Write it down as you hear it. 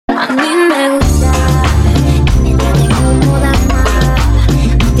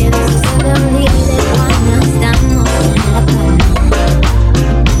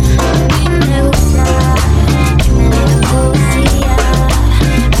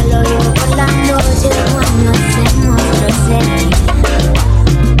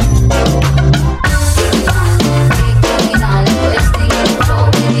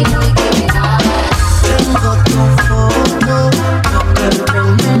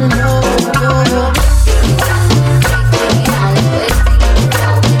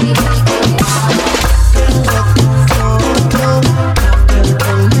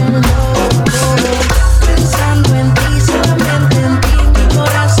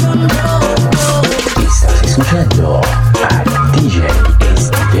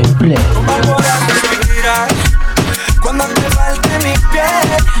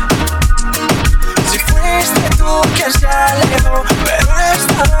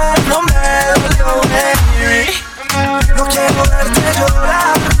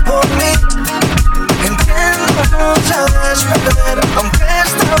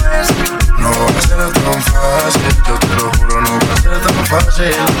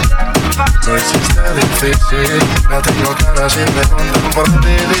No hiciste difícil, la tengo clara si preguntan por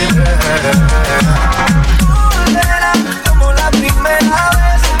ti, dime. Volverá como la primera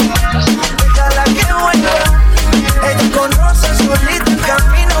vez, déjala que vuelva. Ella conoce solita el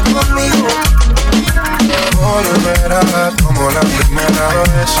camino conmigo. Volverá como la primera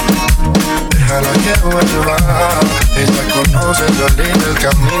vez, déjala que vuelva. Ella conoce solita el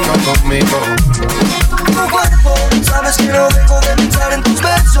camino conmigo. Tu cuerpo, sabes que no dejo de pensar en tus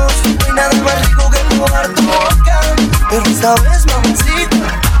besos. No hay nada más rico que probar tu boca. Pero esta vez, mamacita,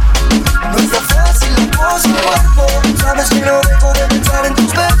 no está fácil la cosa. Tu cuerpo, sabes que no dejo de pensar en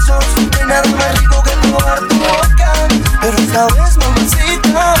tus besos. No hay nada más rico que probar tu boca. Pero esta vez,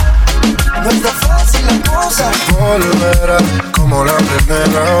 mamacita, no está fácil la cosa. Volverá como la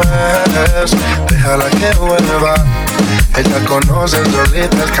primera vez, déjala que vuelva. Ella conoce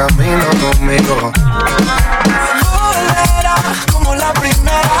solita el camino conmigo. Volverá como la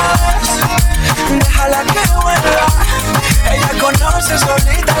primera vez, déjala que vuelva. Ella conoce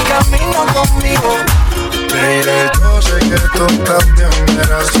solita el camino conmigo. Mire, yo sé que tú también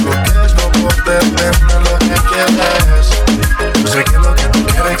verás lo que es no poder tener lo que quieres. Yo sé que lo que tú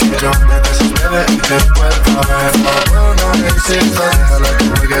quieres que yo me desespere y te vuelva a ver. No le insistas, déjala que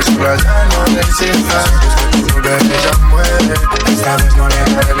juegue sola, ya no le insistas. Es que tu bebé ella muere, esta vez no le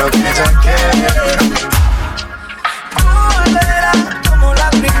daré lo que ella quiere. Volverá como la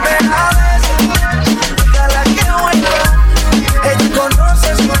primera vez, déjala que vuelva. Ella conoce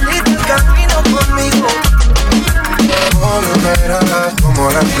solita el camino conmigo. Volverá como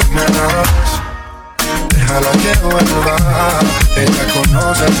la primera vez, déjala que vuelva. Ella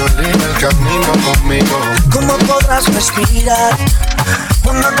conoce solita el camino conmigo. ¿Cómo podrás respirar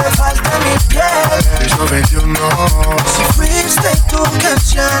cuando te falta mi piel? Piso 21. Si fuiste tú que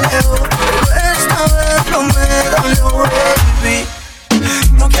se alejó, pero esta vez no me dolió, baby.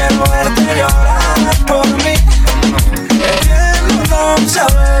 No quiero verte llorar por mí. Entiendo, no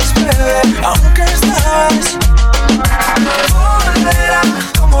sabes, bebé, aunque esta vez volverá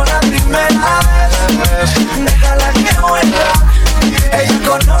como la primera vez. Déjala que vuelva. Ella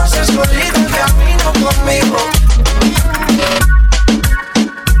conoce solita el camino conmigo.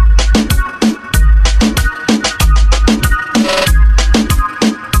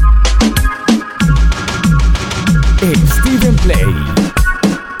 StevenPlay.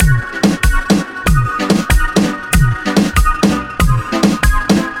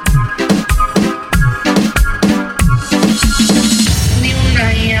 Ni una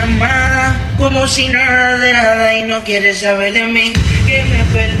llamada, como si nada de nada, y no quieres saber de mí, que me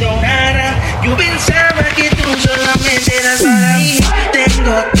perdonara. Yo pensaba que tú solamente eras para mí.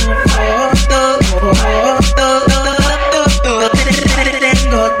 Tengo tu foto, tengo tu foto,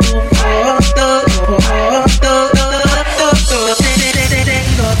 tengo tu foto.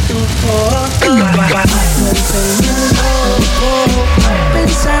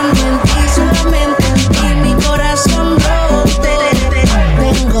 Pensando en ti, solamente en ti, mi corazón roto.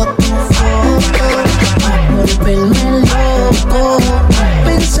 Tengo tu foto, volverme loco.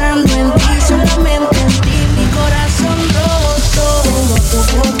 Pensando en ti, solamente en ti, mi corazón roto. Tengo tu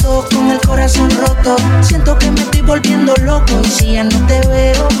foto con el corazón roto. Siento que me estoy volviendo loco. Y si ya no te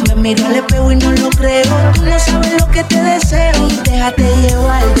veo, me miro al espejo y no lo creo. Tú no sabes lo que te deseo. Y déjate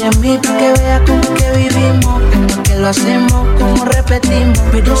llevar de mí para que veas cómo que vivimos. como que lo hacemos, como repetimos.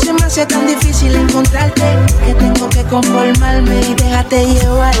 Pero se me hace tan difícil encontrarte que tengo que conformarme y déjate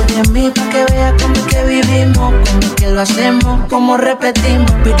llevar de mí pa' que veas cómo es que vivimos, como que lo hacemos, como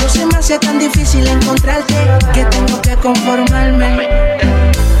repetimos. Pero se me hace tan difícil encontrarte que tengo que conformarme.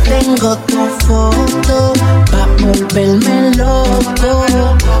 Tengo tu foto pa' volverme loco,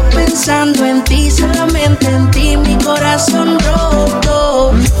 pensando en ti, solamente en ti, mi corazón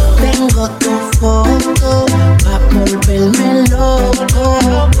roto. Tengo tu foto pa' volverme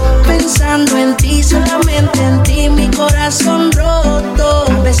loco, pensando en ti, solamente en ti, mi corazón roto.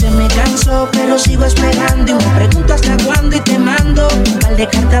 A veces me canso, pero sigo esperando y me pregunto hasta cuándo y te mando un par de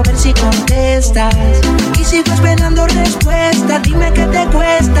cartas a ver si contestas. Y sigo esperando respuesta, dime qué te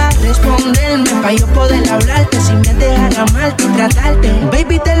cuesta responderme pa' yo poder hablarte sin me dejar amarte y tratarte.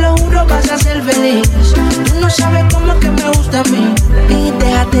 Baby, te lo juro, vas a ser feliz. Tú no sabes cómo que me gusta a mí. Y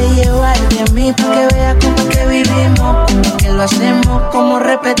déjate llevar de mí pa' que veas cómo que vivimos, cómo que lo hacemos, cómo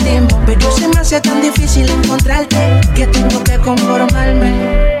repetimos. Pero se me hace tan difícil encontrarte que tengo que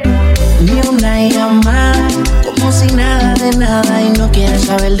conformarme. Ni una llamada, como si nada de nada. Y no quieres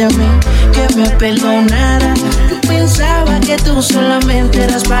saber de mí, que me perdonara. Yo pensaba que tú solamente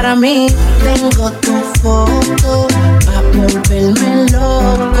eras para mí. Tengo tu foto pa' volverme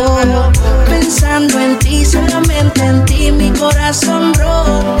loco, pensando en ti, solamente en ti, mi corazón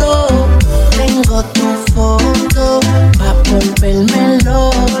roto. Tengo tu foto pa' volverme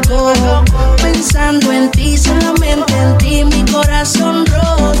loco, pensando en ti, solamente en ti, mi corazón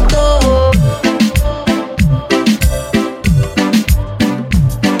roto.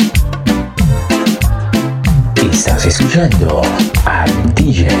 Estás escuchando al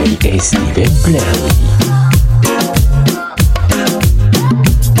DJ StevenPlay.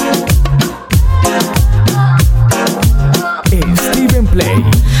 StevenPlay.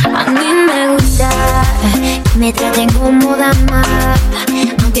 A mí me gusta que me traten como dama,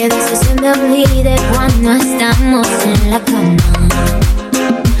 aunque a veces se me olvide cuando estamos en la cama.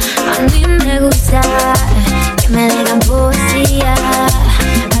 A mí me gusta que me digan poesía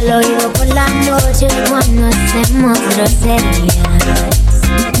al oído por la noche cuando hacemos groserías.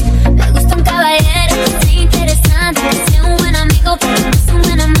 Me gusta un caballero que sea interesante, que sea un buen amigo, pero no es un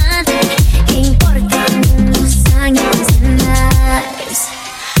buen amante. ¿Qué importan los años más?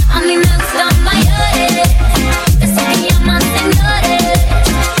 A mí me gustan mayores, que se llaman señores,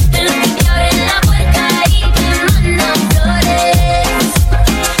 de los que te abren la puerta y te mandan flores.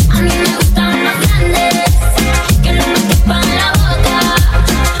 A mí me gustan más grandes, que no me quepan la boca,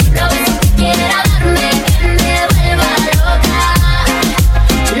 lo beso que quiera darme, que me vuelva loca,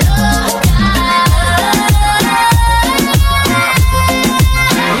 loca,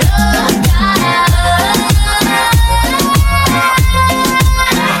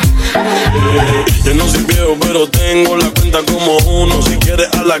 Yo no soy viejo, pero tengo la cuenta como uno. Si quieres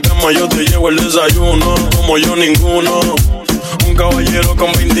a la cama, yo te llevo el desayuno. Como yo ninguno, un caballero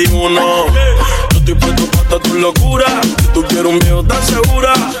con 21. Yo estoy puesto para tu locura. Si tú quieres un viejo, ¿estás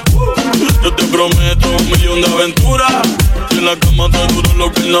segura? Yo te prometo 1.000.000 de aventuras. Y en la cama te duro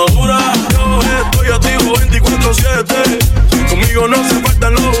lo que no dura. Yo estoy activo 24/7. Conmigo no se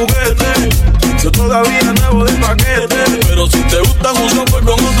faltan los juguetes. Yo todavía nuevo de paquete, pero si te gusta uso pues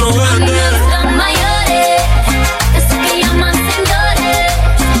con otro gente. Son mayores, esos que llaman señores,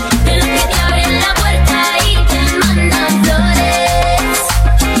 de los que te abren la puerta y te mandan flores.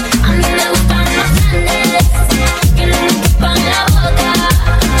 A mí me gustan los grandes, que no me quepan la boca,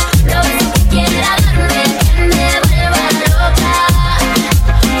 lo beso que quiera darme, que me vuelva loca,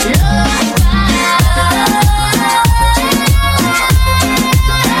 loca.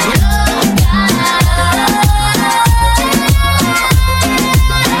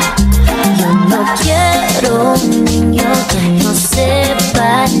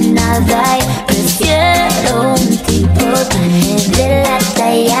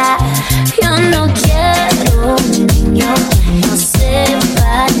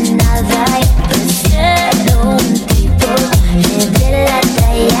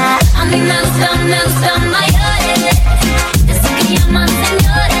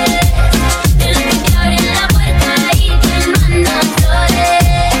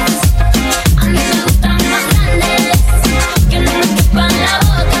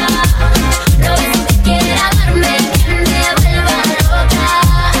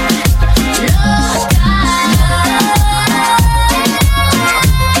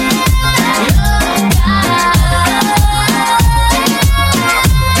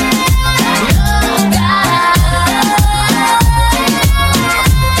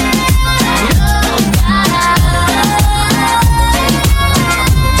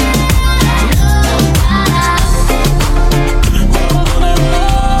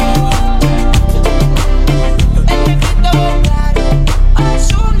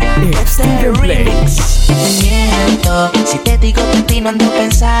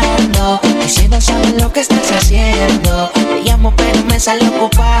 llamando, diciendo sabes lo que estás haciendo. Te llamo pero me sale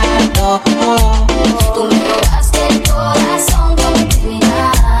ocupado. Tú me robaste el corazón como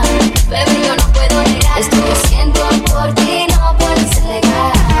criminal. Baby, yo no puedo negar esto que siento por ti, no puede ser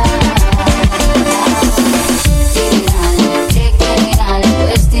legal. Criminal, qué criminal, tu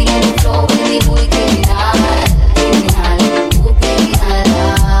estilo, tu flow, baby, muy criminal. Criminal, criminal.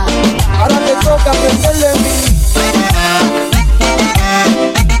 Ahora te toca aprenderle a mí.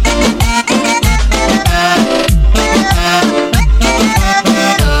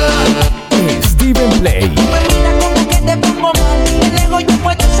 StevenPlay. Me mira como que te pongo mal. De lejos yo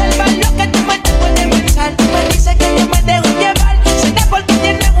puedo observar lo que tu mente puede pensar. Me dice que yo me dejo llevar. Será porque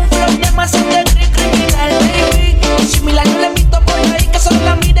tienes un flow demasiado criminal, baby. Similar yo le he visto por ahí que solo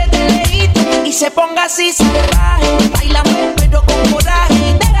la mire de lejito y se ponga así salvaje. Bailame pero con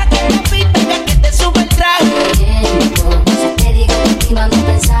coraje. Deja que te pita, que te sube el traje. Si te digo que te ando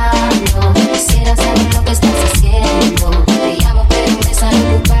pensando, quisiera saber lo que estás haciendo. Te llamo pero me sale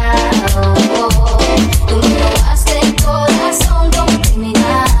ocupado. Tú me robaste el corazón como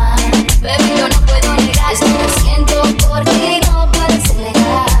criminal. Baby, yo no puedo negar esto que siento por ti, no puede ser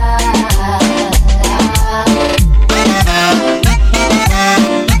legal.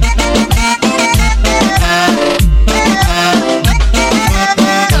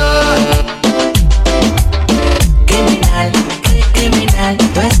 Criminal, qué criminal.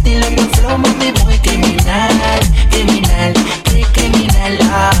 Tu estilo, tu flow, mami, muy criminal. Criminal, qué criminal.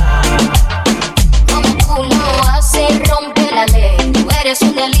 Como tú lo haces, rompe la ley. Tú eres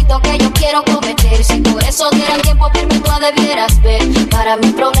un delito que yo quiero cometer. Si por eso dieran tiempo perpetuo debieras ver. Para mi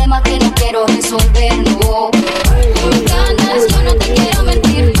problema que no quiero resolver, no. Con ganas, yo no te quiero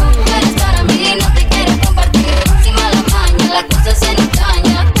mentir. Tú eres para mí, no te quiero compartir. Sin mala maña, la cosa se nos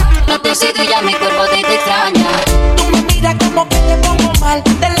daña. No te sigo y ya me